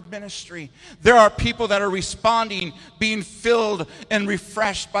work of ministry. There are people that are responding, being filled and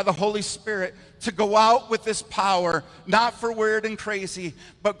refreshed by the Holy Spirit to go out with this power, not for weird and crazy,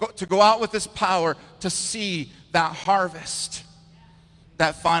 but to go out with this power to see that harvest,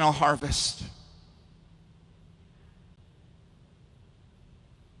 that final harvest.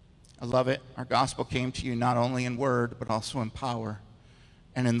 I love it. Our gospel came to you not only in word, but also in power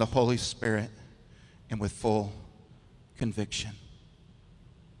and in the Holy Spirit. and with full conviction.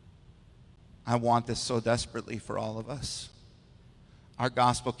 I want this so desperately for all of us. Our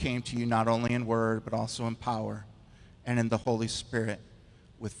gospel came to you not only in word, but also in power and in the Holy Spirit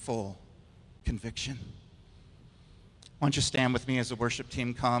with full conviction. Why don't you stand with me as the worship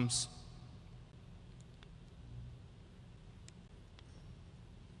team comes?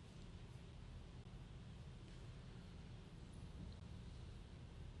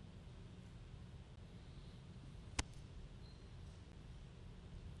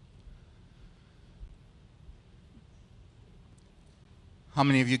 How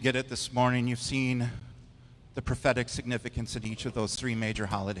many of you get it this morning? You've seen the prophetic significance in each of those three major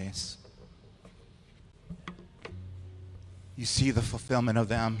holidays. You see the fulfillment of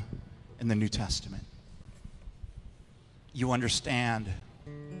them in the New Testament. You understand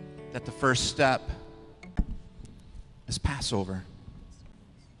that the first step is Passover.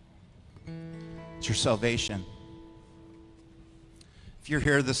 It's your salvation. If you're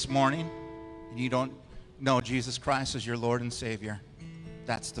here this morning and you don't know Jesus Christ as your Lord and Savior,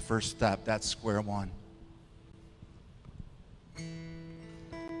 that's the first step. That's square one.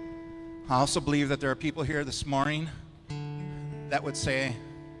 I also believe that there are people here this morning that would say,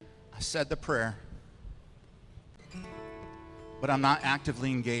 I said the prayer, but I'm not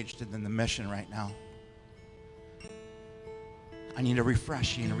actively engaged in the mission right now. I need a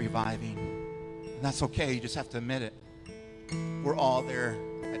refreshing, a reviving. And that's okay. You just have to admit it. We're all there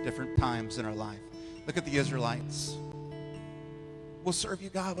at different times in our life. Look at the Israelites. We'll serve you,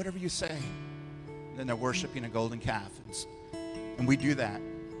 God, whatever you say. And then they're worshiping a golden calf. And we do that.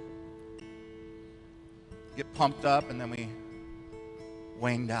 Get pumped up, and then we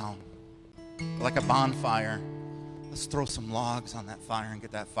wane down. Like a bonfire. Let's throw some logs on that fire and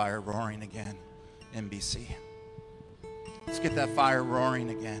get that fire roaring again. NBC. Let's get that fire roaring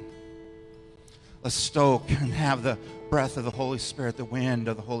again. Let's stoke and have the breath of the Holy Spirit, the wind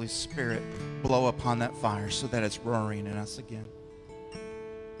of the Holy Spirit, blow upon that fire so that it's roaring in us again.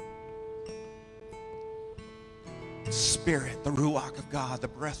 Spirit, the Ruach of God, the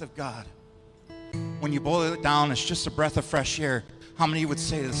breath of God. When you boil it down, it's just a breath of fresh air. How many would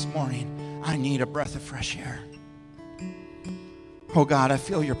say this morning, I need a breath of fresh air? Oh God, I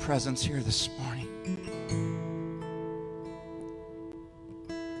feel your presence here this morning.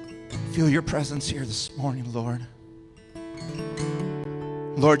 I feel your presence here this morning, Lord.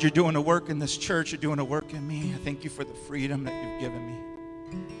 Lord, you're doing a work in this church. You're doing a work in me. I thank you for the freedom that you've given me.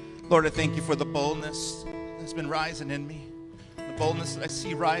 Lord, I thank you for the boldness that's been rising in me, the boldness that I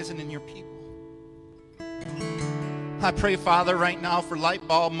see rising in your people. I pray, Father, right now for light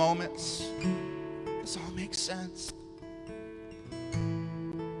bulb moments. This all makes sense.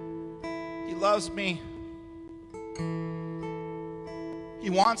 He loves me.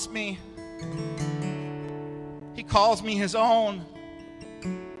 He wants me. He calls me his own.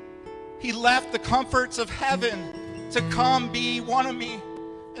 He left the comforts of heaven to come be one of me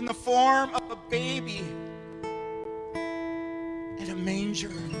in the form of a baby in a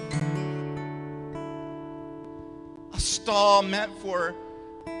manger. A stall meant for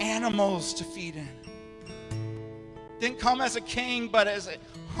animals to feed in. Didn't come as a king, but as a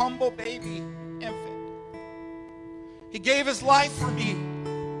humble baby infant. He gave his life for me.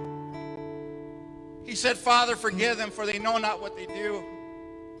 He said, Father, forgive them, for they know not what they do.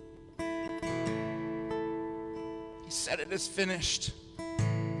 He said, it is finished.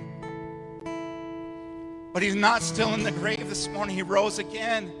 But he's not still in the grave this morning. He rose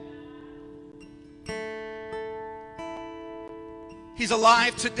again. He's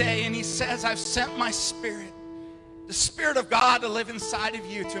alive today, and he says, I've sent my Spirit, the Spirit of God, to live inside of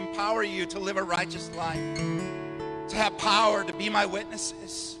you, to empower you to live a righteous life, to have power, to be my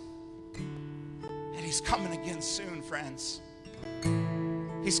witnesses. And he's coming again soon, friends.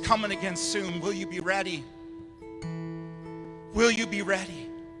 He's coming again soon. Will you be ready? Will you be ready?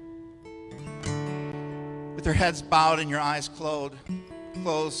 With your heads bowed and your eyes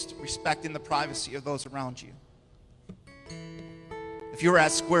closed, respecting the privacy of those around you. If you were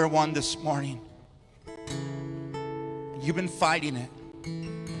at square one this morning, and you've been fighting it,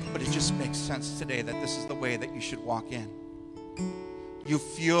 but it just makes sense today that this is the way that you should walk in. You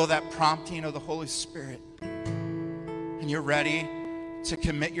feel that prompting of the Holy Spirit, and you're ready to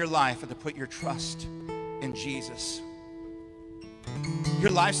commit your life and to put your trust in Jesus.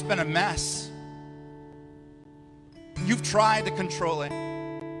 Your life's been a mess. You've tried to control it.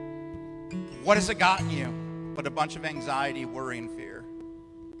 What has it gotten you? But a bunch of anxiety, worry, and fear.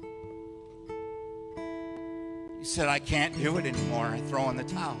 You said, I can't do it anymore. I throw in the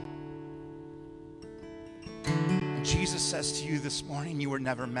towel. And Jesus says to you this morning, you were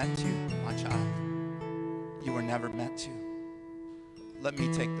never meant to, my child. You were never meant to. Let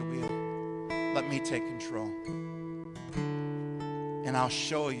me take the wheel. Let me take control. And I'll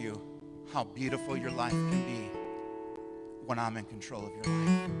show you how beautiful your life can be when I'm in control of your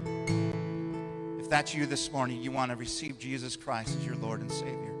life. If that's you this morning, you want to receive Jesus Christ as your Lord and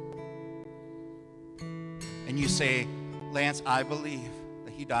Savior. And you say, Lance, I believe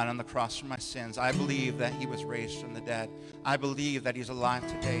that he died on the cross for my sins. I believe that he was raised from the dead. I believe that he's alive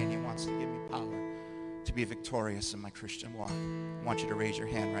today and he wants to give me power to be victorious in my Christian walk. I want you to raise your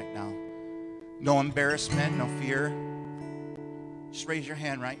hand right now. No embarrassment, no fear. Just raise your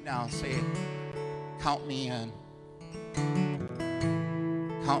hand right now and say, count me in.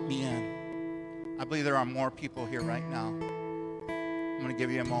 Count me in. I believe there are more people here right now. I'm going to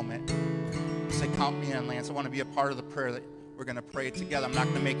give you a moment. Say, count me in, Lance. I want to be a part of the prayer that we're going to pray together. I'm not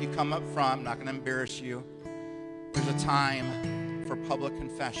going to make you come up front. I'm not going to embarrass you. There's a time for public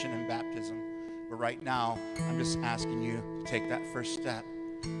confession and baptism. But right now, I'm just asking you to take that first step,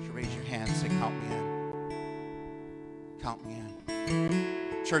 to raise your hand and say, count me in. Count me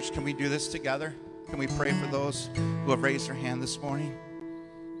in. Church, can we do this together? Can we pray for those who have raised their hand this morning,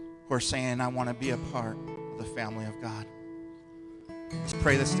 who are saying, I want to be a part of the family of God? Let's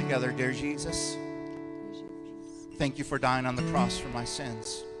pray this together. Dear Jesus, thank you for dying on the cross for my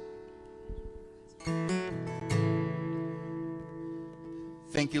sins.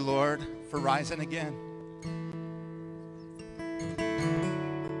 Thank you, Lord, for rising again.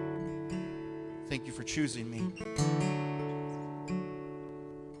 Thank you for choosing me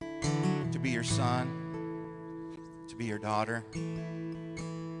to be your son, to be your daughter.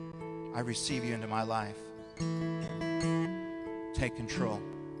 I receive you into my life. Take control.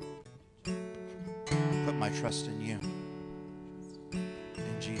 Put my trust in you.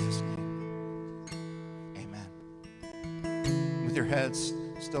 In Jesus' name, amen. With your heads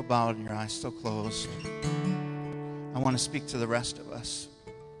still bowed and your eyes still closed, I want to speak to the rest of us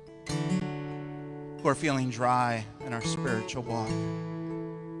who are feeling dry in our spiritual walk.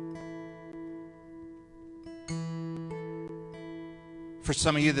 For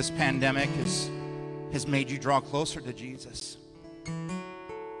some of you, this pandemic has made you draw closer to Jesus.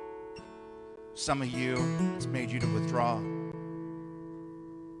 Some of you, it's made you to withdraw.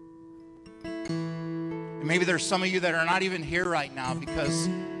 And maybe there's some of you that are not even here right now because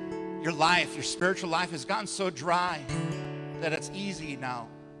your life, your spiritual life has gotten so dry that it's easy now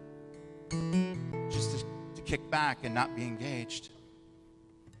just to kick back and not be engaged.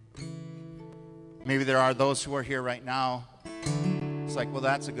 Maybe there are those who are here right now. It's like, well,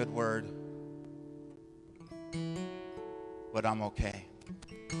 that's a good word, but I'm okay.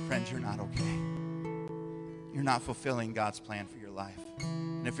 Friends, you're not okay. You're not fulfilling God's plan for your life.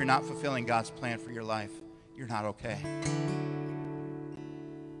 And if you're not fulfilling God's plan for your life, you're not okay.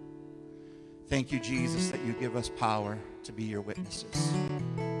 Thank you, Jesus, that you give us power to be your witnesses.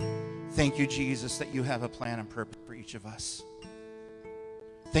 Thank you, Jesus, that you have a plan and purpose for each of us.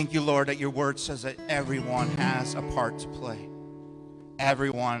 Thank you, Lord, that your word says that everyone has a part to play.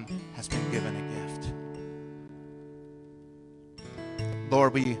 Everyone has been given a gift.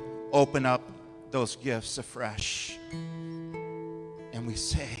 Lord, we open up those gifts afresh. And we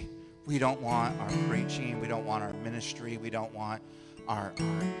say, we don't want our preaching, we don't want our ministry, we don't want our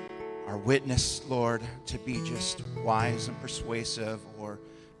witness, Lord, to be just wise and persuasive or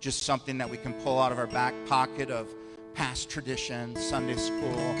just something that we can pull out of our back pocket of past tradition, Sunday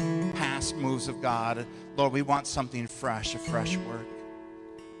school, past moves of God. Lord, we want something fresh, a fresh work.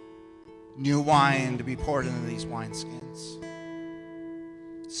 New wine to be poured into these wineskins.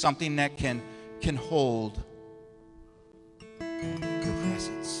 Something that can hold your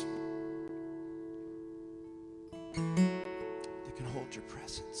presence. That can hold your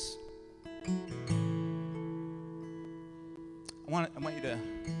presence. I want you to,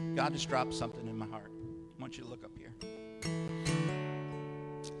 God just dropped something in my heart. I want you to look up here.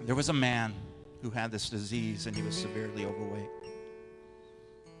 There was a man who had this disease and he was severely overweight.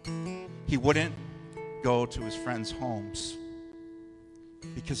 He wouldn't go to his friends' homes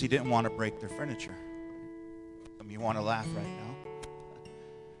because he didn't want to break their furniture. I mean, you want to laugh right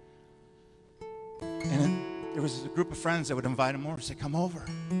now. And there was a group of friends that would invite him over and say, come over.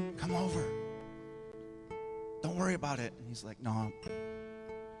 Don't worry about it. And he's like, no.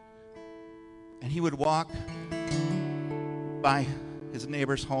 And he would walk by his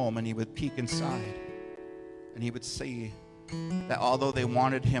neighbor's home and he would peek inside. And he would see that although they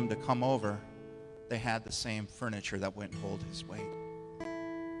wanted him to come over, they had the same furniture that wouldn't hold his weight.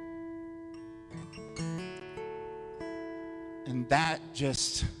 And that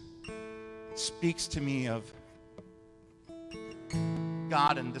just speaks to me of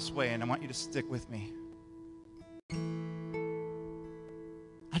God in this way, and I want you to stick with me.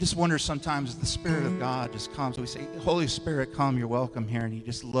 just wonder sometimes if the Spirit of God just comes. We say, Holy Spirit, come, you're welcome here. And he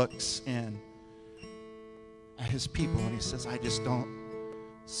just looks in at his people and he says, I just don't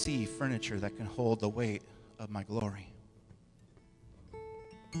see furniture that can hold the weight of my glory.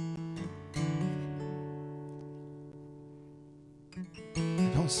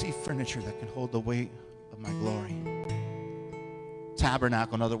 I don't see furniture that can hold the weight of my glory.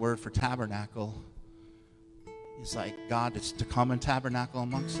 Tabernacle, another word for tabernacle, is like God is to come and tabernacle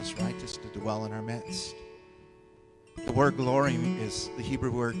amongst us, right? Just to dwell in our midst. The word glory is the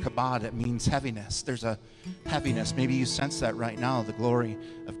Hebrew word kabod. It means heaviness. There's a heaviness. Maybe you sense that right now, the glory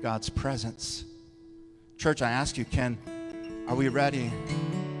of God's presence. Church, I ask you, are we ready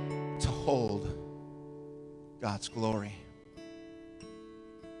to hold God's glory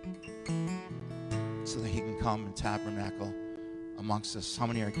so that he can come and tabernacle amongst us? How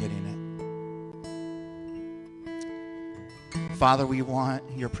many are getting it? Father, we want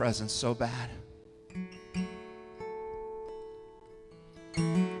your presence so bad.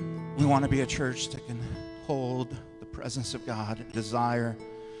 We want to be a church that can hold the presence of God and desire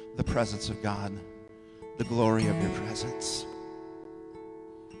the presence of God, the glory of your presence.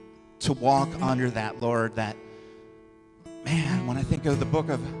 To walk under that, Lord, that, man, when I think of the book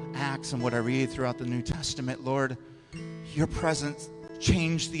of Acts and what I read throughout the New Testament, Lord, your presence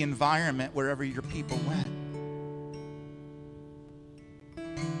changed the environment wherever your people went.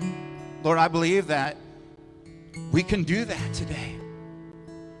 Lord, I believe that we can do that today.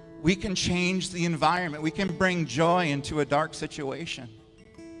 We can change the environment. We can bring joy into a dark situation,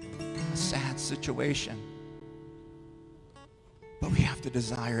 a sad situation. But we have to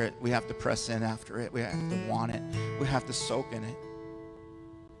desire it. We have to press in after it. We have to want it. We have to soak in it.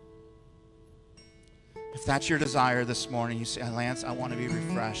 If that's your desire this morning, you say, Lance, I want to be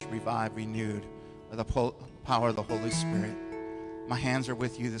refreshed, revived, renewed by the power of the Holy Spirit. My hands are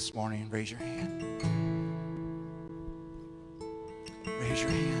with you this morning. Raise your hand. Raise your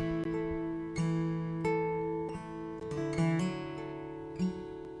hand.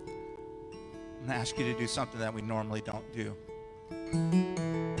 I'm going to ask you to do something that we normally don't do.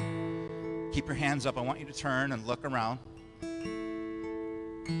 Keep your hands up. I want you to turn and look around.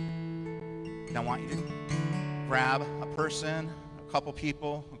 And I want you to grab a person, a couple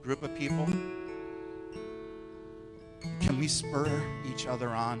people, a group of people. Can we spur each other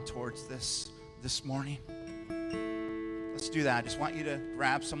on towards this morning? Let's do that. I just want you to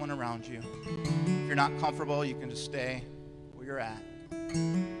grab someone around you. If you're not comfortable, you can just stay where you're at.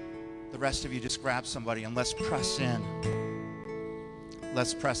 The rest of you just grab somebody and let's press in.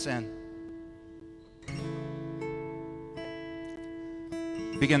 Let's press in.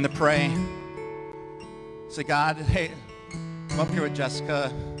 Begin to pray. Say, God, hey, I'm up here with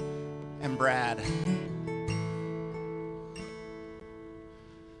Jessica and Brad.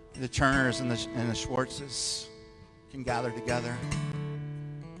 The Turners and the Schwartzes can gather together.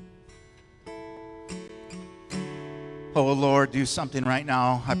 Oh, Lord, do something right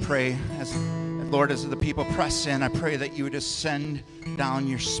now. I pray, as the people press in, I pray that you would just send down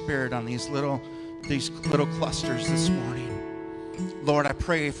your Spirit on these little clusters this morning. Lord, I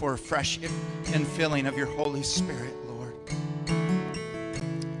pray for a fresh infilling of your Holy Spirit, Lord.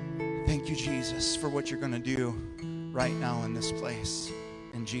 Thank you, Jesus, for what you're going to do right now in this place.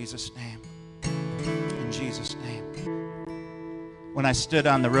 In Jesus' name. In Jesus' name. When I stood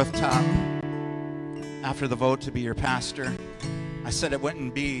on the rooftop after the vote to be your pastor, I said it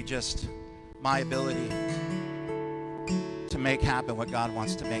wouldn't be just my ability to make happen what God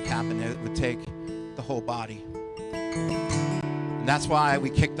wants to make happen. It would take the whole body. And that's why we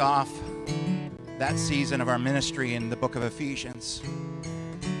kicked off that season of our ministry in the book of Ephesians.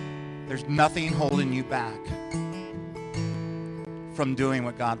 There's nothing holding you back from doing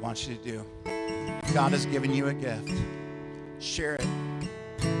what God wants you to do. If God has given you a gift, share it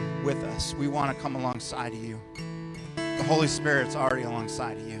with us. We want to come alongside of you. The Holy Spirit's already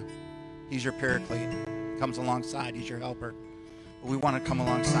alongside of you. He's your paraclete. He comes alongside. He's your helper. But we want to come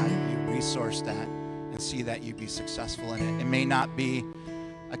alongside of you, resource that, and see that you be successful in it. It may not be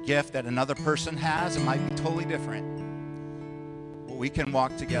a gift that another person has. It might be totally different. But we can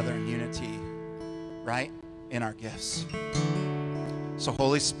walk together in unity, right, in our gifts. So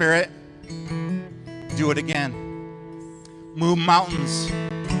Holy Spirit, do it again. Move mountains.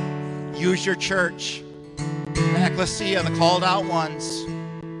 Use your church, the ecclesia, the called out ones.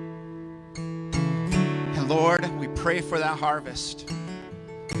 And Lord, we pray for that harvest.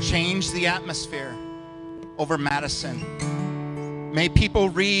 Change the atmosphere over Madison. May people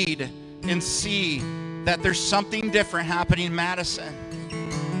read and see that there's something different happening in Madison.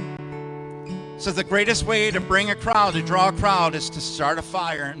 So the greatest way to bring a crowd, to draw a crowd, is to start a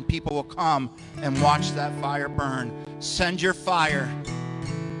fire, and people will come and watch that fire burn. Send your fire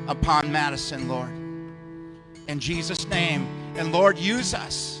upon Madison, Lord. In Jesus' name. And Lord, use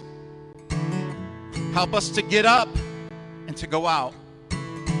us. Help us to get up and to go out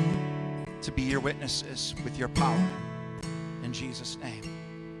to be your witnesses with your power. In Jesus' name.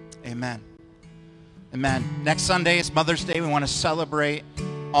 Amen. Amen. Next Sunday is Mother's Day. We want to celebrate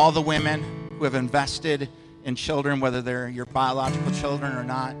all the women who have invested in children, whether they're your biological children or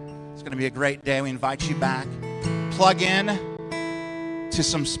not. It's going to be a great day. We invite you back. Plug in to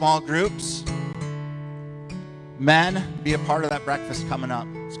some small groups. Men, be a part of that breakfast coming up.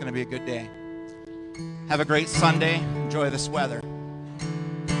 It's going to be a good day. Have a great Sunday. Enjoy this weather.